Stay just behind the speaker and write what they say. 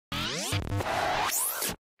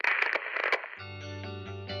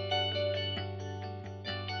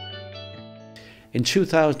In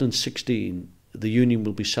 2016, the union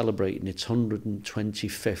will be celebrating its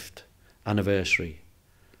 125th anniversary.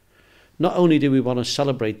 Not only do we want to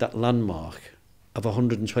celebrate that landmark of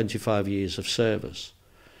 125 years of service,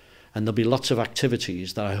 and there'll be lots of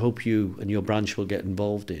activities that I hope you and your branch will get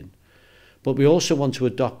involved in, but we also want to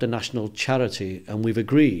adopt a national charity, and we've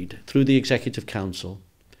agreed through the Executive Council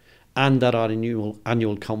and at our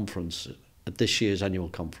annual conference, at this year's annual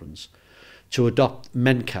conference, to adopt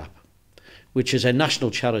Mencap, which is a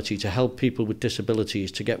national charity to help people with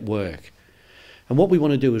disabilities to get work. And what we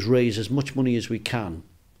want to do is raise as much money as we can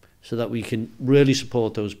so that we can really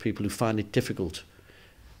support those people who find it difficult,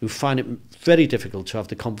 who find it very difficult to have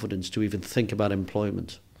the confidence to even think about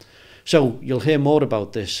employment. So you'll hear more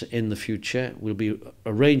about this in the future. We'll be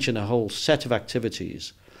arranging a whole set of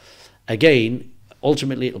activities. Again,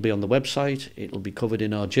 ultimately it'll be on the website, it'll be covered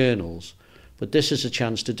in our journals, but this is a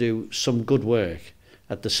chance to do some good work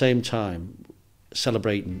at the same time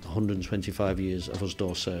celebrating 125 years of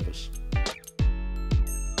Usdaw service.